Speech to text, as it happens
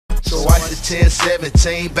So watch the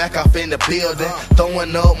 10-17 back off in the building,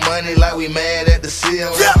 throwing up money like we mad at the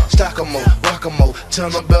ceiling. Stock 'em up, rock 'em up,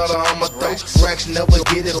 turn my belt on my throat. Racks never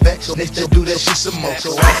get it back, next to do that shit some more.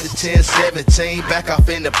 So watch the 10-17 back off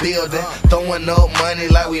in the building, throwing up money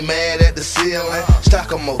like we mad at the ceiling.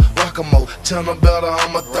 Stock 'em up, rock 'em up, turn my belt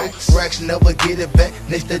on my throat. Racks never get it back,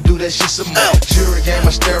 next to do that shit some more. Jury game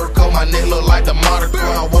hysterical, my nigga look like the Mardi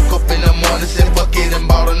Gras. I woke up in the morning, said fuck it and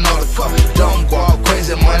bought another car. Don't go all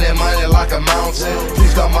crazy, money, money like a mountain.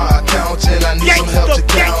 Please call my accountant, I need some help to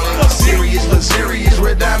count it. Serious, luxurious,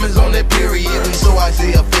 red diamonds on that period. And so I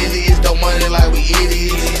say affiliates, don't money like we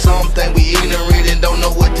idiots. Some think we ignorant and don't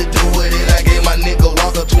know what to do with it. I gave my nigga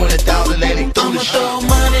Walker 20,000 and he threw the shit. I'ma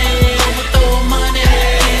throw money,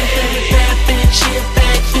 bad bitch, yeah,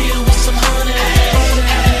 backfield with some honey.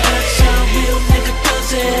 Sound real nigga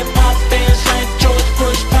does it, pop bands like George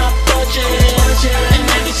Bush, pop budget. And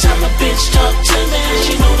every time a bitch talk to me,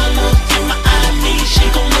 she know the look in my eye, me, she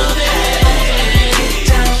gon' love it. Get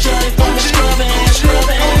down, Joy, wanna scrub it.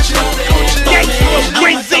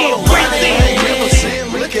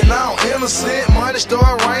 Looking all innocent, money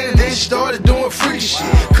started raining, then she started doing freaky shit.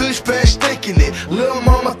 Kush patch thinking it, little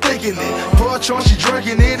mama thinking it. Patron she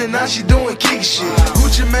drinking it, and now she doing kick shit.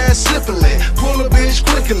 Gucci man sipping it, pull a bitch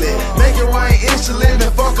quickly, make it right instantly.